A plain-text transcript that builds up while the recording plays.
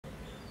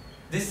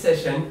This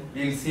session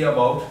we will see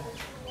about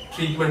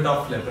treatment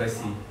of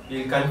leprosy. We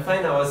will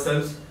confine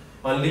ourselves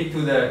only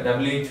to the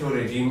WHO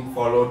regime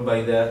followed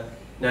by the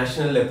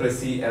National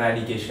Leprosy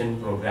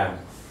Eradication Program.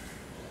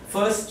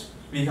 First,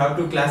 we have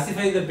to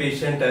classify the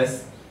patient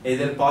as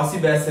either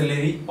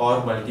paucibacillary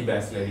or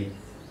multibacillary.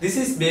 This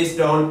is based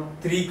on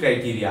three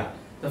criteria.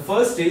 The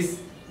first is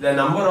the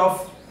number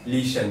of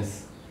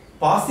lesions.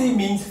 Pauci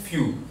means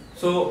few.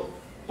 So,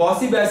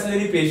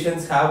 paucibacillary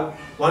patients have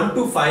 1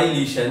 to 5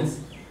 lesions,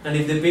 and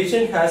if the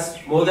patient has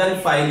more than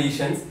 5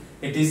 lesions,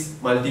 it is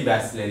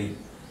multibacillary.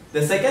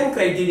 The second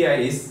criteria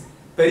is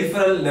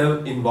peripheral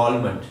nerve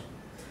involvement.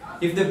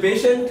 If the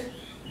patient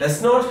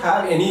does not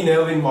have any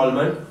nerve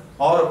involvement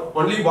or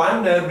only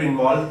one nerve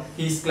involved,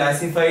 he is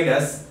classified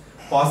as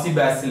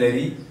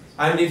paucibacillary,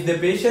 and if the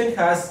patient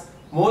has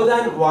more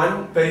than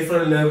one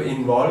peripheral nerve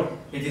involved,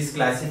 it is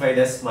classified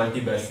as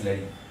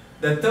multibacillary.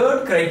 The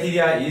third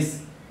criteria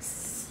is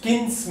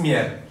skin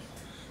smear.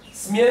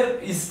 Smear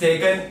is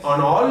taken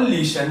on all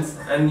lesions,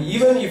 and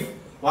even if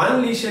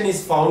one lesion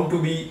is found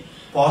to be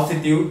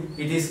positive,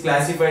 it is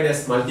classified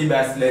as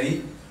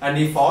multibacillary, and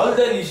if all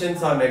the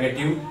lesions are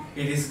negative,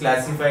 it is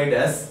classified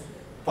as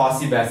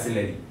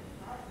paucibacillary.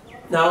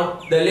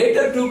 Now, the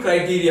later two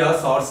criteria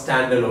are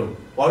standalone.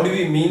 What do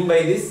we mean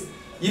by this?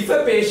 If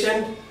a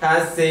patient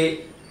has,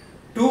 say,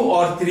 2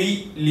 or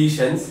 3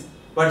 lesions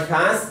but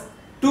has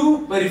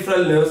 2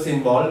 peripheral nerves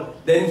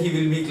involved, then he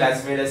will be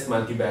classified as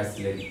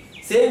multibacillary.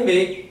 Same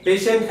way,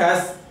 patient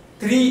has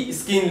 3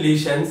 skin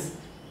lesions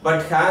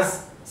but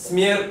has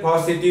smear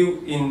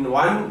positive in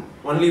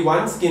only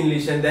one skin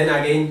lesion, then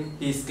again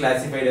he is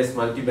classified as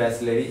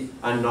multibacillary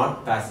and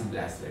not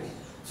paucibacillary.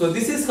 So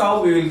this is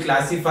how we will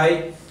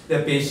classify the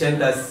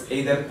patient as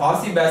either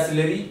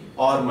paucibacillary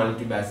or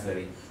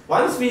multibacillary.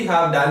 Once we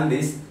have done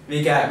this,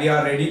 we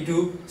are ready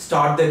to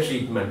start the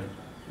treatment.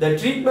 The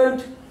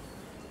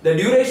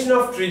duration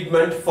of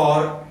treatment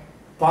for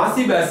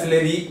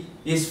paucibacillary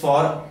is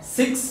for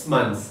 6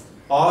 months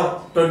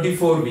or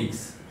 24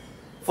 weeks.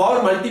 For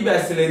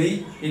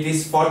multibacillary, it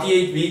is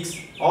 48 weeks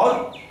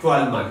or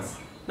 12 months.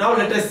 Now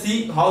let us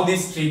see how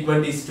this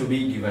treatment is to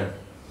be given.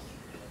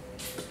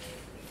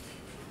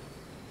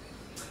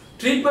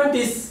 Treatment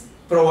is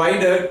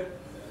provided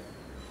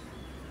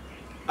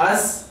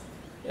as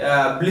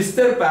a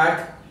blister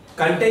pack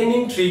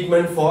containing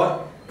treatment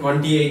for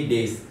 28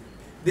 days.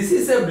 This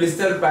is a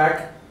blister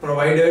pack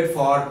provided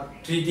for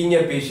treating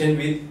a patient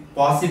with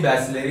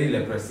paucibacillary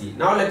leprosy.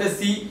 Now let us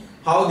see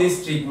how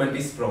this treatment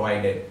is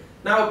provided.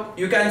 Now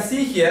you can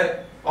see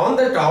here on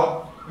the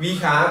top we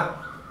have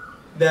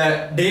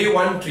the day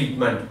 1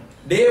 treatment.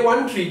 Day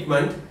 1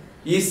 treatment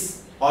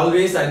is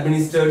always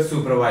administered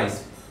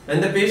supervised.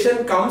 When the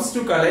patient comes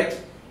to collect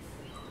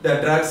the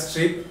drug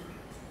strip,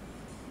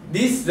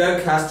 this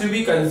drug has to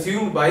be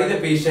consumed by the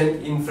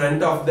patient in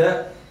front of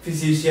the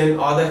physician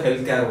or the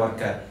healthcare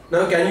worker.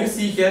 Now can you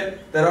see here,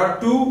 there are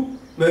 2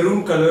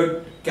 maroon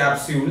colored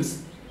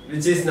capsules,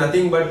 which is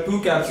nothing but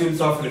 2 capsules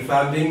of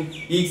rifampin,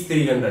 each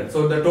 300.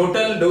 So the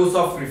total dose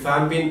of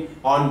rifampin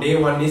on day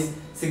 1 is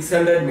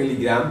 600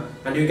 milligram,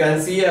 and you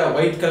can see a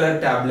white color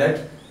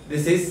tablet.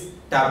 This is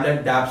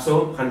tablet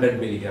dapsone 100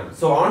 milligram.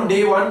 So on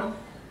day 1,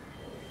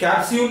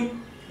 capsule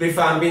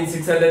rifampin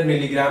 600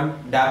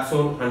 milligram,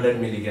 dapsone 100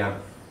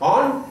 milligram.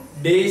 On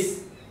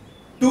days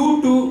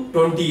 2 to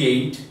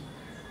 28,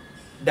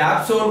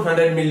 dapsone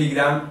 100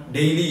 milligram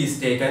daily is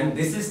taken.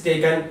 This is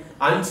taken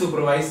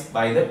unsupervised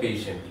by the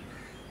patient.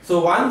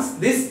 So once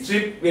this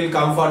strip will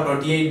come for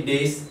 28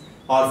 days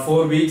or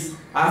 4 weeks,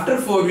 after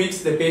 4 weeks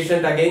the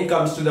patient again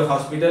comes to the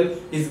hospital,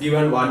 is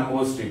given one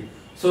more strip.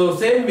 So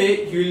same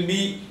way he will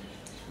be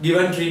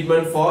given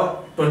treatment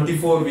for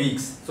 24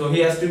 weeks. So he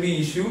has to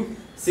be issued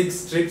 6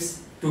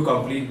 strips to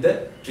complete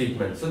the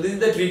treatment. So this is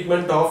the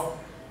treatment of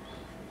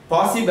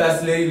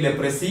paucibacillary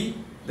leprosy.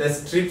 The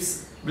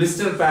strips,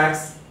 blister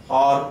packs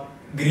are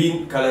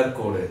green color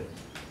coded.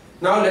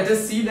 Now let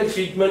us see the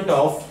treatment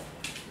of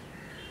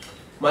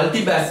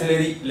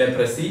multibacillary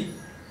leprosy.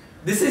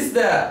 This is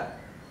the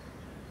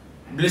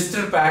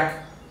blister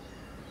pack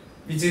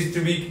which is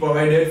to be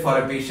provided for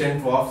a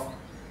patient of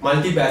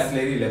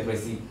multibacillary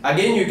leprosy.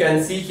 Again you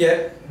can see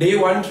here, day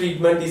 1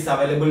 treatment is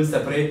available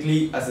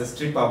separately as a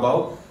strip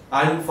above,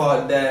 and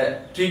for the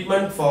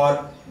treatment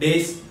for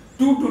days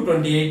 2 to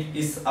 28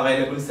 is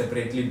available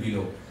separately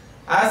below.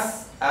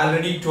 As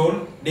already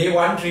told, day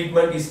 1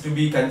 treatment is to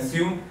be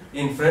consumed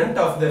in front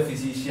of the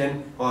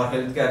physician or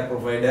healthcare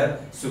provider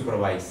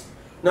supervised.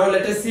 Now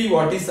let us see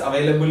what is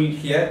available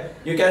here.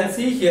 You can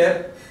see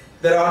here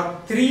there are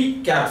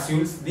 3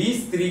 capsules.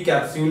 These 3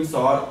 capsules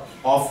are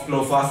of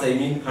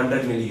clofazimine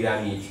 100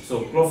 milligram each.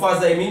 So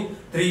clofazimine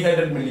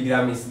 300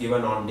 milligram is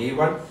given on day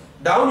 1.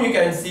 Down you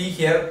can see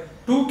here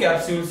 2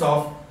 capsules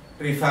of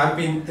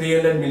rifampin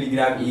 300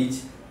 milligram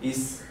each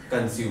is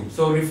consumed.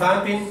 So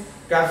rifampin,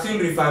 capsule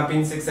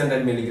rifampin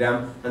 600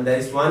 milligram, and there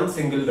is one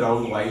single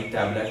round white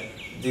tablet,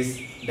 this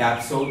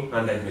dapsone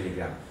 100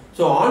 milligram.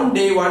 So on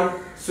day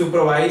 1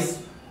 supervised,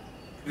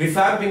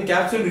 rifampin,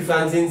 capsule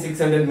rifampin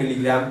 600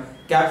 milligram,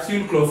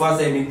 capsule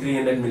clofazimine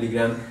 300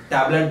 mg,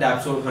 tablet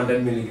dapsone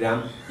 100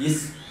 mg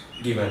is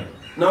given.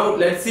 Now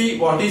let's see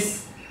what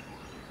is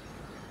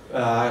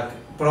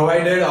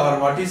provided or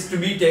what is to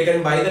be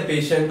taken by the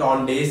patient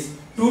on days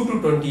 2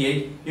 to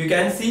 28. You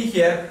can see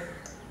here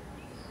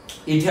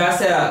it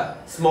has a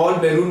small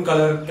maroon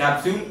color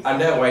capsule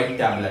and a white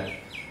tablet.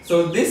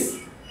 So this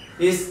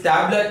is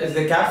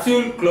the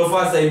capsule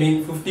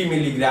clofazimine 50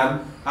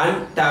 mg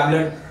and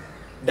tablet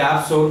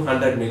dapsone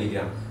 100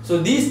 mg.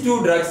 So these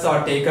two drugs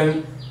are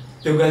taken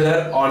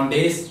together on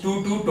days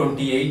 2 to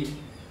 28.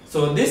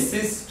 So this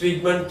is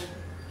treatment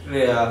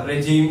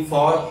regime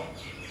for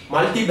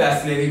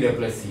multibacillary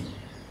leprosy.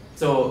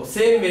 So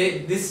same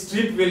way, this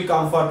strip will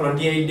come for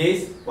 28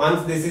 days.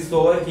 Once this is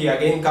over, he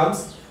again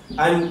comes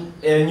and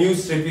a new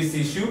strip is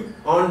issued.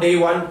 On day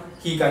 1,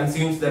 he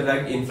consumes the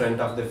drug in front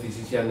of the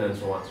physician and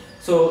so on.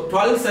 So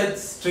 12 such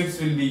strips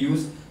will be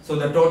used. So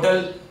the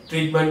total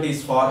treatment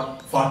is for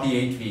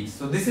 48 weeks.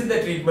 So this is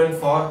the treatment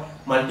for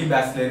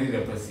multibacillary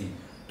leprosy.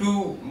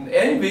 To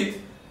end with,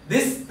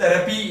 this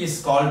therapy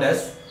is called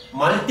as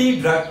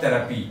multi-drug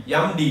therapy,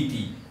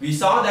 MDT. We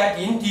saw that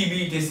in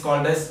TB it is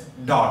called as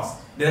DOTS,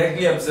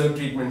 directly observed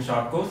treatment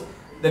short course.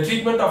 The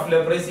treatment of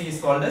leprosy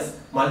is called as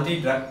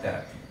multi-drug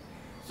therapy.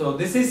 So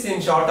this is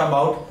in short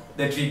about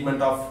the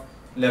treatment of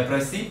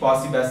leprosy,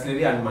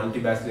 paucibacillary and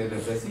multibacillary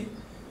leprosy.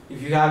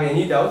 If you have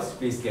any doubts,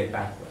 please get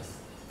back to us.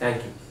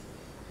 Thank you.